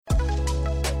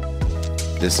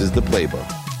This is The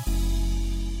Playbook.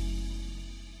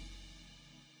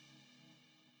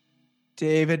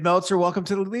 David Meltzer, welcome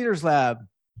to the Leaders Lab.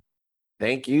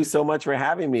 Thank you so much for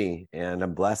having me. And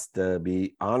I'm blessed to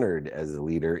be honored as a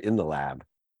leader in the lab.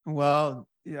 Well,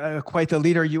 quite the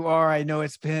leader you are. I know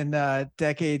it's been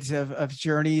decades of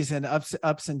journeys and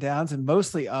ups and downs, and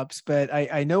mostly ups, but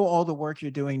I know all the work you're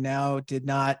doing now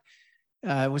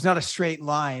was not a straight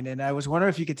line. And I was wondering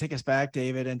if you could take us back,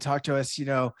 David, and talk to us,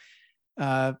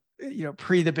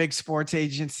 pre the big sports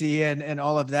agency and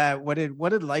all of that. What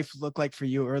did life look like for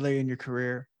you early in your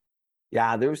career?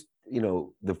 Yeah, there's,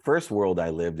 the first world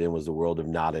I lived in was the world of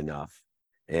not enough.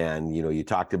 And, you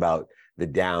talked about the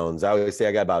downs. I always say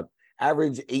I got about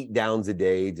average 8 downs a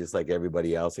day, just like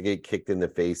everybody else. I get kicked in the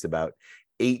face about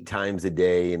 8 times a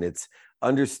day. And it's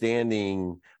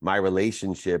understanding my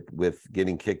relationship with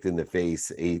getting kicked in the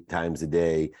face 8 times a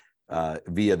day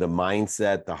via the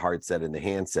mindset, the heart set, and the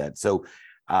handset. So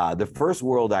the first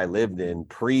world I lived in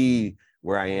pre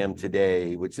where I am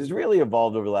today, which has really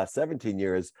evolved over the last 17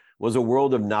 years, was a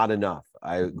world of not enough.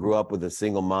 I grew up with a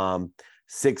single mom,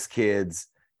 6 kids.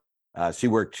 She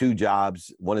worked 2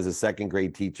 jobs. One as a second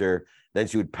grade teacher. Then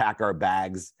she would pack our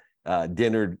bags,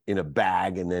 dinner in a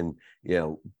bag, and then,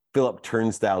 fill up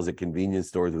turnstiles at convenience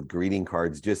stores with greeting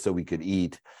cards just so we could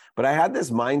eat. But I had this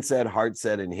mindset, heart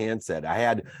set, and hand set. I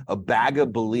had a bag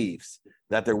of beliefs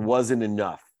that there wasn't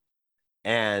enough.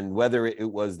 And whether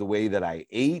it was the way that I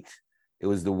ate, it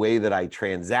was the way that I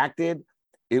transacted,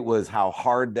 it was how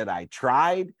hard that I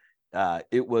tried,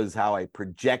 it was how I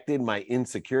projected my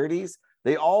insecurities.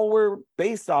 They all were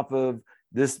based off of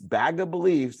this bag of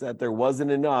beliefs that there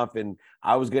wasn't enough, and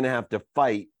I was going to have to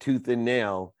fight tooth and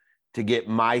nail to get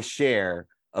my share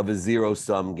of a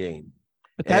zero-sum game.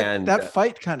 But that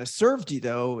fight kind of served you,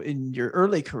 though, in your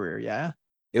early career, yeah?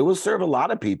 It will serve a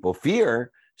lot of people.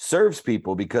 Fear serves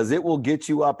people because it will get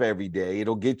you up every day.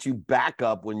 It'll get you back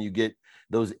up when you get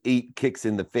those 8 kicks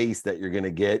in the face that you're going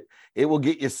to get. It will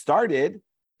get you started.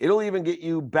 It'll even get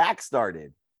you back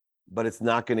started, but it's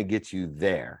not going to get you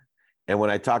there. And when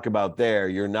I talk about there,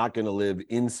 you're not going to live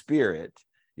in spirit.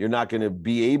 You're not going to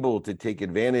be able to take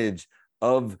advantage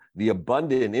of the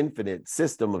abundant, infinite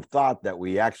system of thought that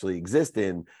we actually exist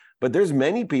in. But there's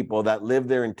many people that live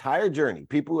their entire journey,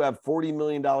 people who have $40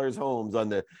 million homes on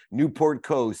the Newport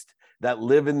coast that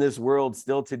live in this world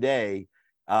still today.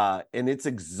 And it's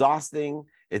exhausting.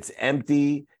 It's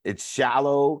empty. It's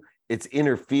shallow. It's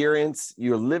interference.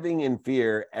 You're living in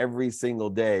fear every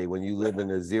single day when you live in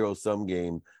a zero-sum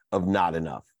game of not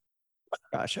enough.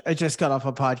 Gosh, I just got off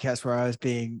a podcast where I was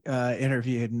being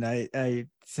interviewed, and I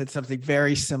said something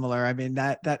very similar. I mean,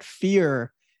 that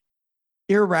fear,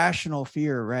 irrational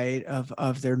fear, right?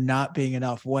 Of there not being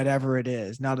enough, whatever it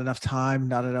is, not enough time,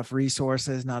 not enough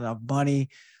resources, not enough money.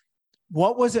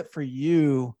 What was it for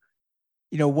you?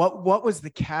 What was the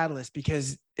catalyst?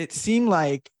 Because it seemed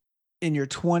like in your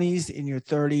 20s, in your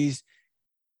 30s,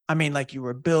 I mean, like you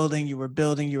were getting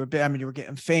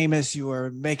famous, you were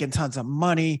making tons of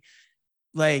money.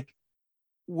 Like,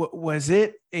 was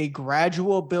it a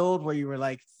gradual build where you were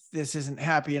like, this isn't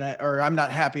happy I'm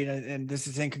not happy and this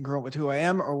is incongruent with who I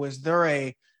am? Or was there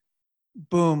a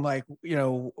boom, like,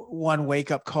 one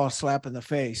wake up call, slap in the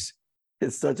face?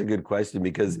 It's such a good question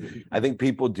because I think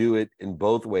people do it in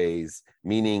both ways,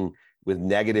 meaning with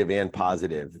negative and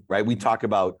positive, right? We talk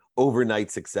about overnight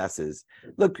successes.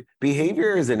 Look,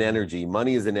 behavior is an energy.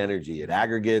 Money is an energy. It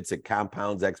aggregates, it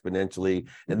compounds exponentially,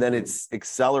 and then it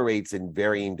accelerates in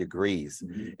varying degrees.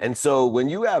 And so when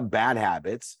you have bad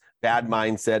habits, bad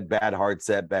mindset, bad heart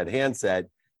set, bad hand set,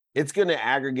 it's going to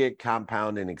aggregate,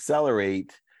 compound, and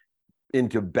accelerate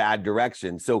into bad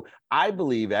direction. So I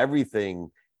believe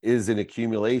everything is an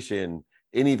accumulation.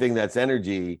 Anything that's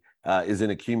energy is an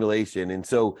accumulation. And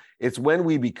so it's when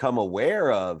we become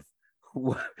aware of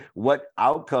what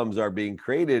outcomes are being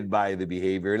created by the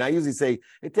behavior. And I usually say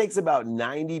it takes about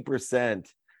 90%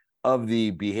 of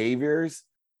the behaviors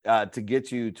to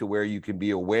get you to where you can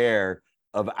be aware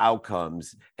of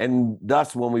outcomes. And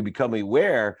thus, when we become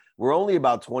aware, we're only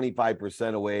about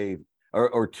 25% away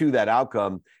or to that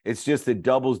outcome. It's just it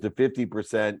doubles to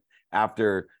 50%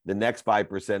 after the next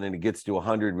 5%, and it gets to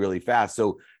 100 really fast.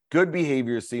 So good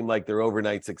behaviors seem like they're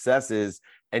overnight successes,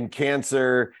 and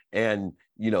cancer and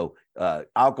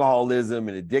alcoholism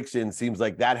and addiction seems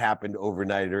like that happened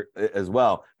overnight as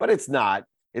well. But it's not.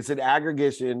 It's an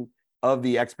aggregation of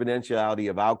the exponentiality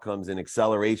of outcomes and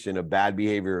acceleration of bad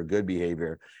behavior or good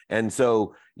behavior. And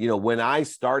so, when I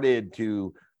started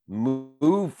to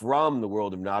move from the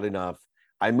world of not enough,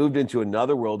 I moved into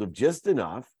another world of just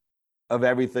enough of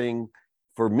everything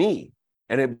for me.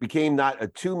 And it became not a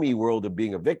to me world of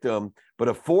being a victim, but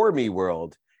a for me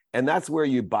world. And that's where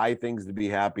you buy things to be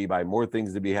happy, buy more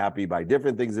things to be happy, buy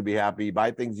different things to be happy,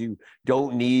 buy things you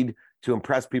don't need to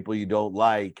impress people you don't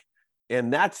like.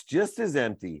 And that's just as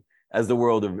empty as the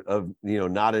world of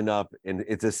not enough. And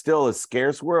it's still a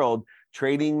scarce world,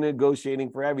 trading,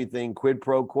 negotiating for everything, quid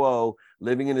pro quo,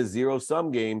 living in a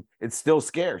zero-sum game. It's still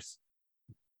scarce.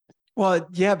 Well,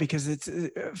 yeah, because it's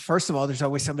first of all, there's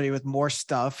always somebody with more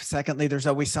stuff. Secondly, there's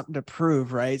always something to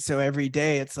prove, right? So every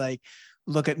day it's like,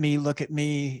 look at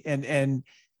me. And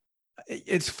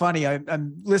it's funny.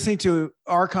 I'm listening to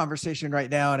our conversation right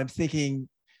now, and I'm thinking,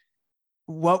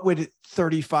 what would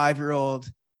 35-year-old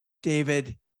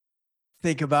David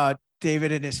think about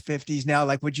David in his 50s now?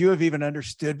 Like, would you have even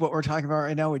understood what we're talking about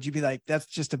right now? Would you be like, that's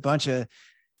just a bunch of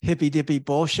hippy dippy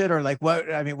bullshit? Or like,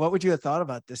 what would you have thought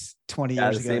about this 20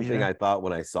 years The ago? same thing I thought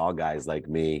when I saw guys like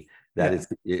me, that Yeah.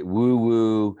 it's woo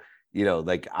woo,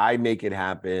 like I make it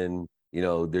happen.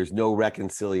 There's no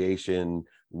reconciliation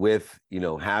with,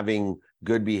 having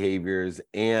good behaviors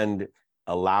and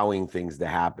allowing things to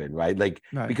happen, right? Like,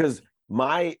 Right. because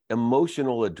my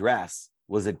emotional address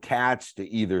was attached to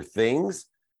either things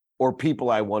or people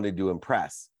I wanted to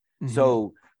impress. Mm-hmm.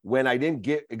 So when I didn't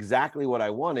get exactly what I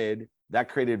wanted, that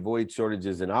created void,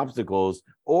 shortages, and obstacles.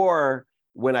 Or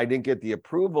when I didn't get the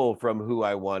approval from who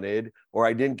I wanted, or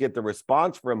I didn't get the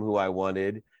response from who I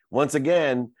wanted, once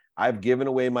again, I've given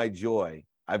away my joy.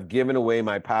 I've given away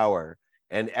my power,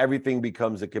 and everything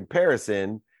becomes a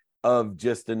comparison of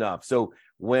just enough. So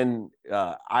when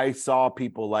I saw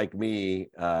people like me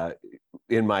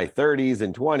in my 30s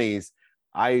and 20s,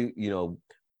 I,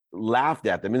 laughed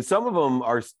at them. And some of them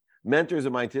are mentors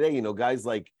of mine today, guys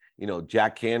like,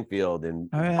 Jack Canfield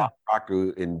and Bob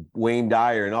Proctor and Wayne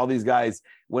Dyer and all these guys.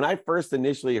 When I first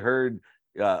initially heard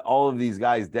all of these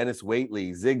guys, Dennis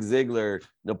Waitley, Zig Ziglar,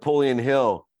 Napoleon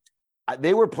Hill,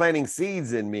 they were planting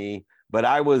seeds in me, but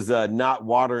I was not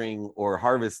watering or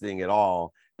harvesting at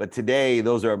all. But today,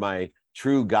 those are my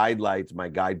true guidelights, my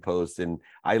guideposts. And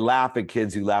I laugh at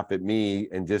kids who laugh at me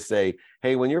and just say,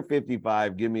 hey, when you're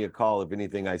 55, give me a call if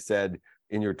anything I said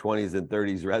in your 20s and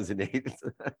 30s resonates.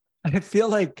 I feel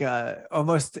like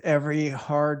almost every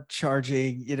hard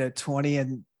charging, 20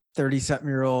 and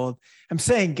 30-something-year-old, I'm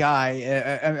saying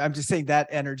guy, I'm just saying that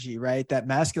energy, right? That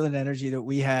masculine energy that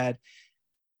we had,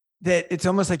 that it's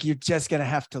almost like you're just going to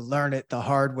have to learn it the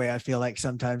hard way. I feel like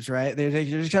sometimes, right? You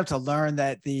just have to learn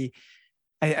that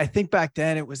I think back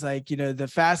then it was like, the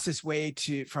fastest way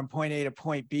from point A to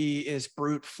point B is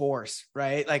brute force,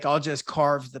 right? Like, I'll just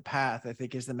carve the path, I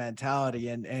think, is the mentality.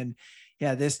 And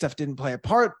yeah, this stuff didn't play a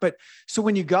part. But so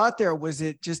when you got there, was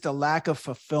it just a lack of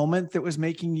fulfillment that was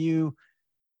making you,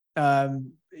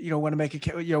 want to make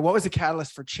what was the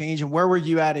catalyst for change, and where were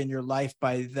you at in your life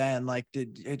by then? Like,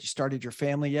 had you started your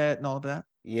family yet and all of that?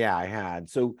 Yeah, I had.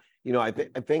 So, I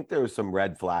think there was some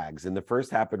red flags. And the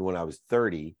first happened when I was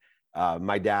 30.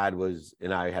 My dad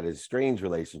and I had a strange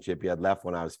relationship. He had left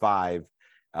when I was 5.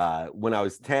 When I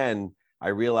was 10, I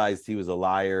realized he was a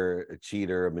liar, a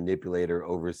cheater, a manipulator,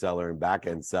 overseller, and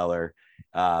back-end seller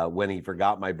when he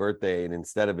forgot my birthday. And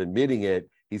instead of admitting it,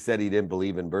 he said he didn't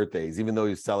believe in birthdays, even though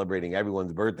he was celebrating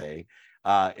everyone's birthday.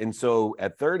 And so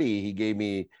at 30, he gave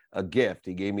me a gift.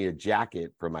 He gave me a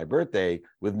jacket for my birthday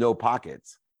with no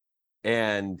pockets.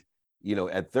 And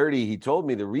at 30, he told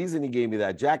me the reason he gave me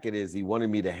that jacket is he wanted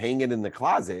me to hang it in the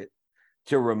closet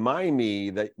to remind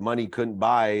me that money couldn't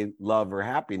buy love or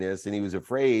happiness. And he was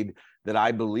afraid that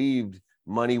I believed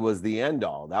money was the end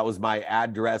all. That was my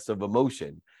address of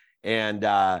emotion. And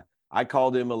I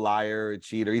called him a liar, a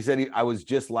cheater. He said I was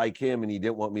just like him, and he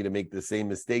didn't want me to make the same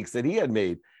mistakes that he had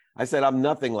made. I said, I'm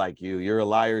nothing like you. You're a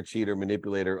liar, cheater,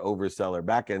 manipulator, overseller,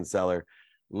 back-end seller.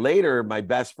 Later, my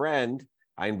best friend,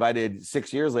 I invited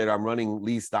 6 years later, I'm running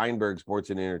Lee Steinberg Sports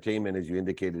and Entertainment, as you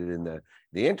indicated in the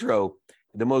intro,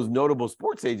 the most notable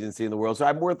sports agency in the world. So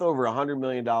I'm worth over $100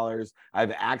 million. I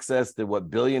have access to what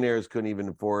billionaires couldn't even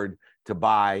afford to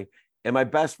buy. And my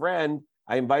best friend,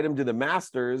 I invite him to the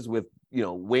Masters with,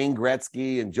 Wayne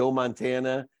Gretzky and Joe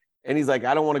Montana. And he's like,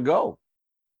 I don't want to go.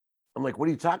 I'm like, what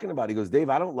are you talking about? He goes, Dave,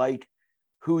 I don't like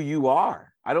who you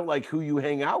are. I don't like who you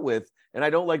hang out with. And I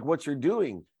don't like what you're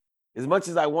doing. As much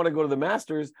as I want to go to the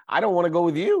Masters, I don't want to go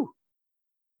with you.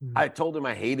 I told him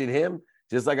I hated him,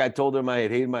 just like I told him I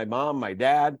had hated my mom, my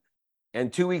dad.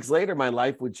 And 2 weeks later, my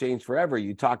life would change forever.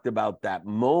 You talked about that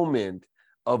moment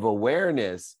of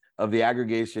awareness of the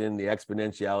aggregation, the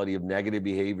exponentiality of negative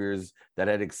behaviors that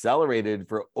had accelerated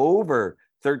for over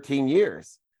 13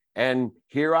 years. And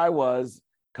here I was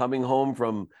coming home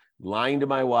from lying to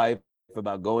my wife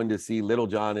about going to see Little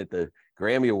John at the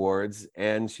Grammy Awards.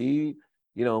 And she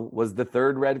was the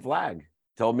third red flag.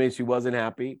 Told me she wasn't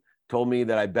happy, told me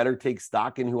that I better take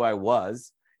stock in who I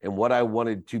was and what I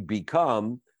wanted to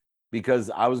become, because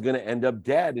I was going to end up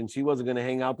dead and she wasn't going to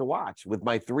hang out to watch with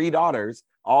my 3 daughters,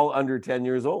 all under 10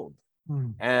 years old.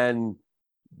 And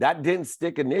that didn't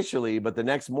stick initially, but the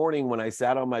next morning when I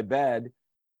sat on my bed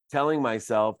telling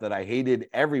myself that I hated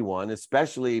everyone,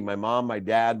 especially my mom, my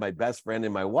dad, my best friend,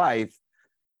 and my wife,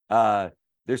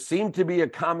 there seemed to be a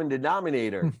common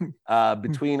denominator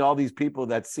between all these people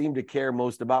that seemed to care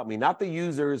most about me. Not the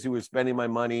users who were spending my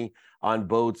money on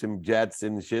boats and jets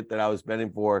and shit that I was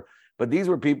spending for, but these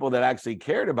were people that actually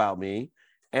cared about me.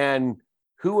 And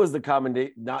who was the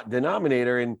common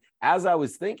denominator? And as I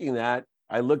was thinking that,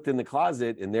 I looked in the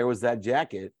closet and there was that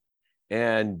jacket.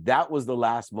 And that was the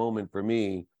last moment for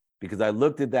me, because I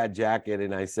looked at that jacket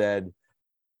and I said,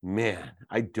 man,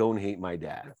 I don't hate my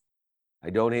dad. I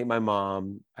don't hate my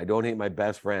mom. I don't hate my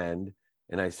best friend.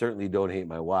 And I certainly don't hate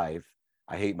my wife.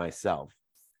 I hate myself.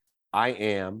 I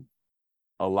am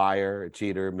a liar, a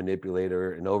cheater,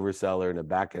 manipulator, an overseller, and a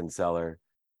back-end seller.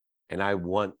 And I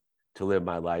want to live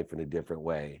my life in a different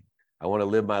way. I want to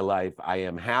live my life. I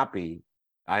am happy.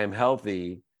 I am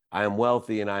healthy. I am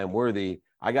wealthy, and I am worthy.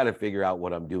 I got to figure out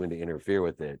what I'm doing to interfere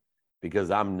with it,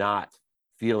 because I'm not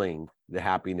feeling the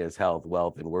happiness, health,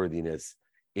 wealth, and worthiness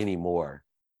anymore.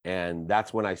 And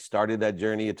that's when I started that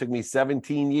journey. It took me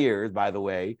 17 years, by the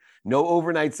way, no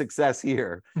overnight success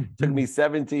here. It took me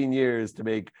 17 years to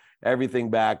make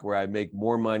everything back, where I make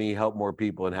more money, help more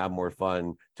people, and have more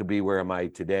fun, to be where am I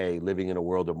today, living in a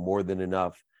world of more than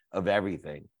enough of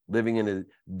everything, living in a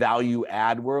value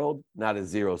add world, not a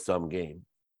zero sum game.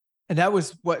 And that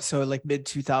was what, so like mid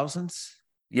 2000s?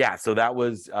 Yeah. So that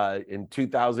was in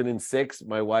 2006,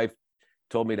 my wife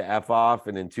told me to F off.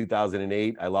 And in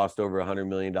 2008, I lost over $100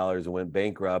 million and went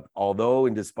bankrupt. Although,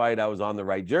 and despite I was on the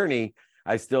right journey,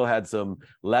 I still had some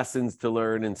lessons to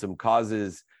learn and some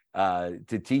causes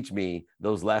to teach me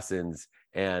those lessons.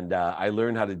 And I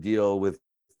learned how to deal with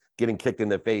getting kicked in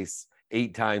the face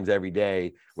 8 times every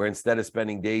day, where instead of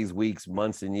spending days, weeks,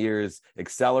 months, and years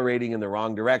accelerating in the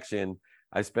wrong direction,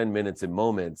 I spend minutes and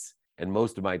moments. And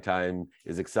most of my time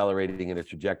is accelerating in a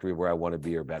trajectory where I want to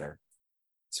be or better.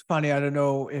 It's funny. I don't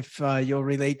know if you'll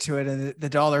relate to it, and the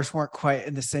dollars weren't quite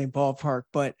in the same ballpark,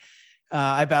 but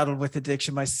I battled with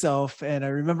addiction myself. And I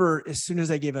remember as soon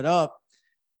as I gave it up,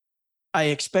 I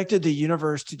expected the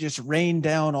universe to just rain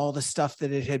down all the stuff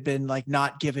that it had been like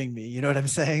not giving me. You know what I'm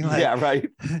saying? Like, yeah, right.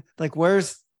 Like,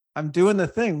 I'm doing the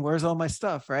thing. Where's all my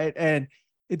stuff? Right. And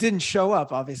it didn't show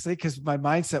up, obviously, because my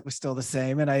mindset was still the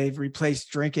same. And I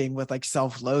replaced drinking with like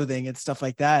self-loathing and stuff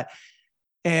like that.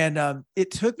 And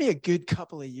it took me a good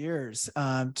couple of years,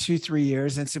 2-3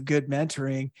 years, and some good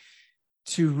mentoring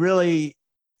to really,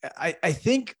 I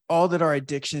think all that our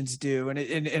addictions do, and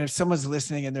if someone's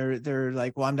listening and they're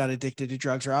like, well, I'm not addicted to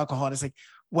drugs or alcohol, and it's like,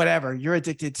 whatever, you're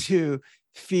addicted to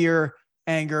fear,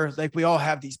 anger. Like, we all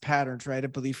have these patterns, right,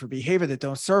 of belief or behavior that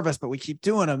don't serve us, but we keep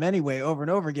doing them anyway, over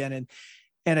and over again.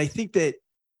 And I think that,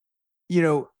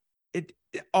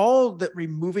 all that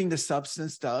removing the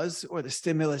substance does, or the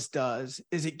stimulus does,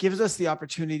 is it gives us the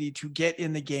opportunity to get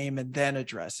in the game and then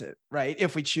address it, right,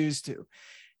 if we choose to.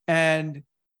 And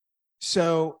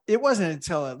so it wasn't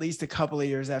until at least a couple of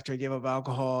years after I gave up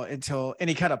alcohol until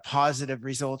any kind of positive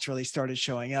results really started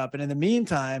showing up. And in the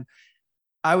meantime,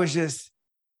 I was just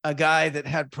a guy that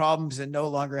had problems and no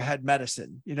longer had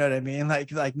medicine. You know what I mean?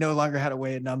 Like no longer had a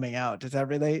way of numbing out. Does that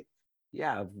relate?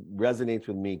 Yeah, resonates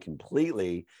with me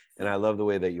completely. And I love the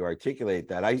way that you articulate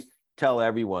that. I tell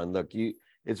everyone, look,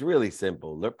 it's really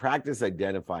simple. Look, practice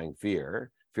identifying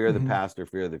fear of the past or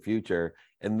fear of the future,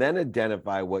 and then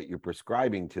identify what you're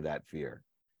prescribing to that fear.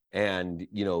 And,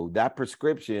 that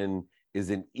prescription is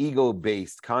an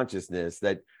ego-based consciousness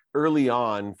that early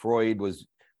on, Freud was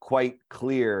quite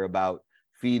clear about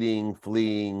feeding,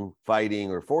 fleeing,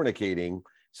 fighting, or fornicating.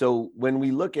 So when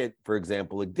we look at, for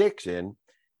example, addiction,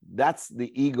 that's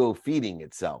the ego feeding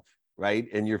itself, right?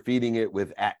 And you're feeding it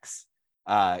with X.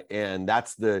 And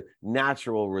that's the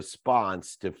natural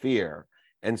response to fear.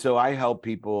 And so I help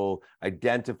people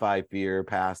identify fear,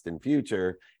 past and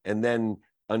future, and then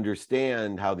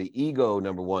understand how the ego,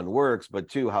 number one, works, but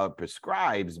 2, how it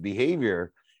prescribes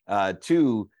behavior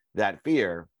to that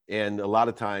fear. And a lot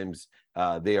of times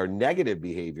they are negative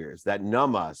behaviors that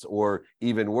numb us, or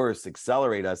even worse,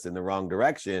 accelerate us in the wrong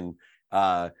direction.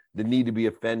 the need to be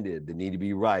offended, the need to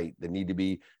be right, the need to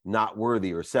be not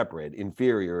worthy or separate,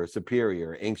 inferior or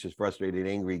superior, anxious, frustrated,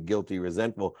 angry, guilty,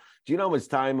 resentful. Do you know how much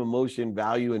time, emotion,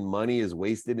 value, and money is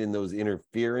wasted in those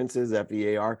interferences,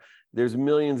 FEAR? There's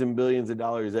millions and billions of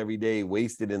dollars every day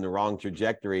wasted in the wrong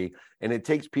trajectory. And it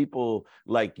takes people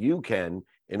like you, Ken,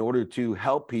 in order to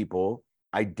help people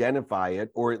identify it,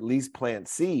 or at least plant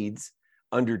seeds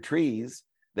under trees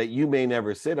that you may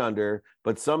never sit under,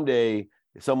 but someday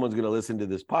someone's going to listen to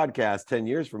this podcast 10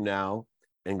 years from now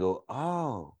and go,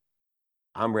 oh,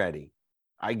 I'm ready.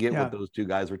 I get what those two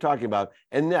guys were talking about.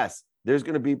 And yes, there's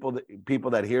going to be people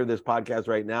that hear this podcast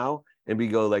right now and be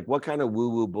go like, what kind of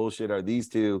woo-woo bullshit are these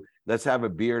two? Let's have a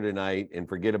beer tonight and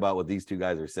forget about what these two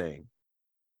guys are saying.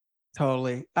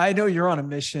 Totally. I know you're on a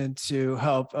mission to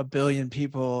help 1 billion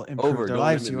people improve their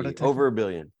lives. You want to take over 1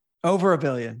 billion. Over 1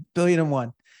 billion,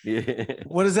 1,000,000,001. Yeah.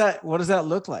 What does that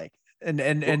look like?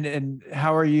 And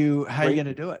how are you going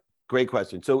to do it? Great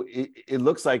question. So it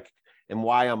looks like, and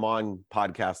why I'm on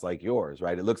podcasts like yours,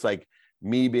 right? It looks like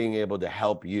me being able to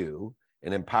help you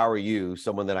and empower you,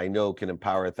 someone that I know can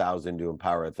empower 1,000 to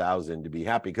empower 1,000 to be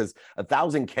happy, because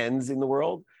 1,000 Kens in the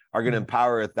world are going to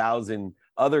empower 1,000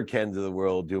 other Kens of the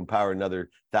world to empower another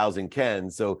 1,000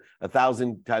 Kens. So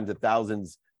 1,000 times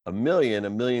 1,000's 1,000,000,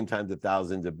 1,000,000 times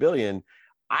 1,000's 1,000,000,000.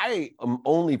 I am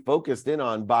only focused in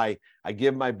on I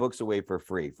give my books away for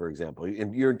free, for example.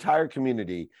 In your entire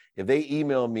community, if they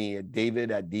email me at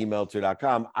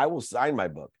david@dmeltzer.com, I will sign my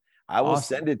book. I will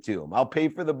send it to them. I'll pay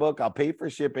for the book. I'll pay for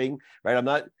shipping, right? I'm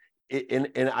not,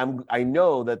 I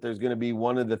know that there's going to be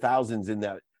one of the thousands in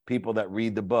that people that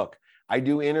read the book. I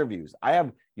do interviews.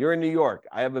 You're in New York.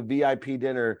 I have a VIP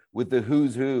dinner with the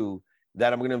who's who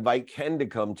that I'm going to invite Ken to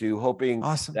come to, hoping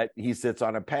that he sits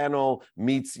on a panel,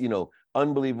 meets,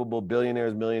 unbelievable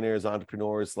billionaires, millionaires,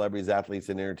 entrepreneurs, celebrities, athletes,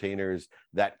 and entertainers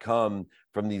that come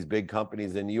from these big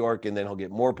companies in New York. And then he'll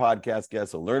get more podcast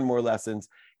guests. He'll learn more lessons.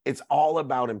 It's all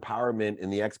about empowerment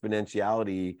and the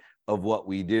exponentiality of what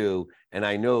we do. And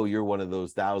I know you're one of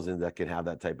those thousands that can have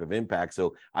that type of impact.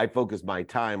 So I focus my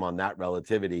time on that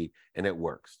relativity, and it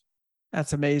works.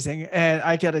 That's amazing. And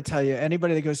I got to tell you,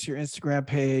 anybody that goes to your Instagram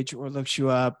page or looks you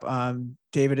up,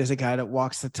 David is a guy that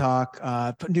walks the talk.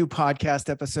 New podcast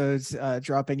episodes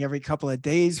dropping every couple of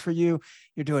days for you.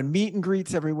 You're doing meet and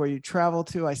greets everywhere you travel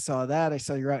to. I saw that. I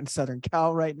saw you're out in Southern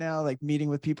Cal right now, like meeting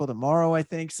with people tomorrow, I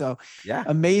think. So yeah,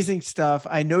 amazing stuff.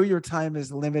 I know your time is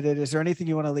limited. Is there anything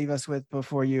you want to leave us with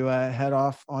before you head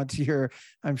off onto your,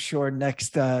 I'm sure,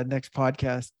 next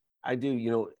podcast? I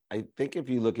do. I think if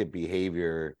you look at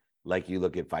behavior, like you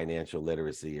look at financial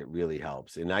literacy, it really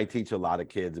helps. And I teach a lot of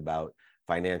kids about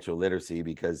financial literacy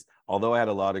because although I had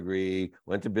a law degree,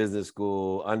 went to business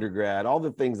school, undergrad, all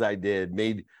the things I did,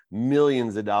 made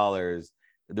millions of dollars,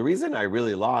 the reason I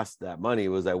really lost that money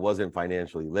was I wasn't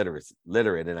financially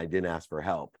literate and I didn't ask for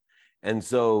help. And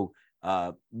so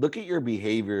look at your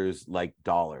behaviors like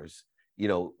dollars.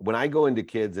 When I go into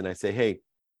kids and I say, hey, do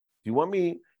you want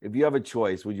me, if you have a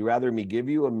choice, would you rather me give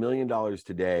you $1 million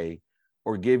today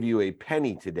or give you a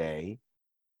penny today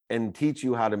and teach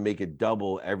you how to make it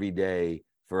double every day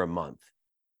for a month?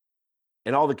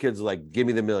 And all the kids are like, give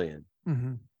me the $1 million.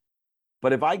 Mm-hmm.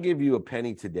 But if I give you a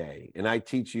penny today and I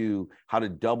teach you how to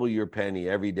double your penny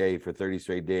every day for 30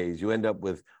 straight days, you end up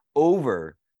with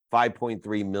over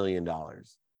 $5.3 million.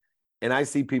 And I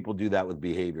see people do that with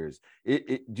behaviors.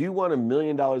 Do you want $1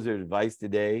 million of advice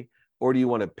today, or do you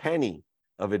want a penny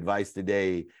of advice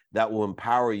today that will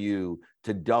empower you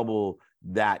to double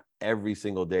that every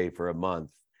single day for a month?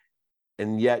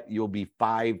 And yet you'll be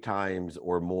 5 times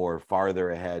or more farther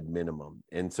ahead minimum.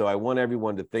 And so I want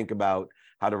everyone to think about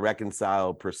how to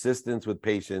reconcile persistence with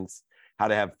patience, how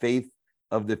to have faith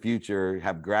of the future,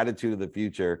 have gratitude of the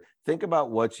future. Think about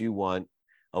what you want,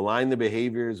 align the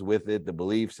behaviors with it, the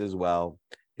beliefs as well,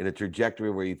 in a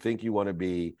trajectory where you think you want to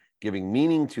be, giving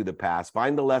meaning to the past.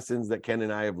 Find the lessons that Ken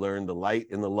and I have learned, the light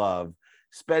and the love.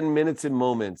 Spend minutes and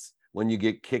moments when you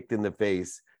get kicked in the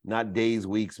face, not days,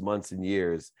 weeks, months, and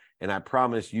years. And I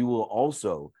promise you will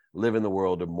also live in the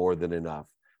world of more than enough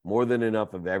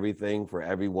of everything for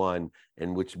everyone,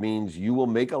 and which means you will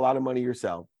make a lot of money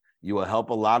yourself. You will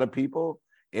help a lot of people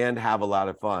and have a lot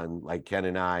of fun like Ken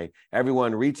and I.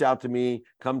 Everyone, reach out to me,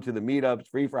 come to the meetups,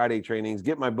 free Friday trainings,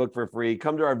 get my book for free,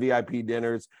 come to our VIP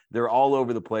dinners. They're all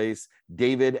over the place.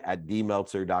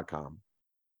 David@dmeltzer.com.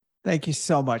 Thank you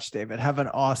so much, David. Have an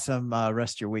awesome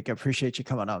rest of your week. I appreciate you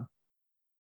coming on.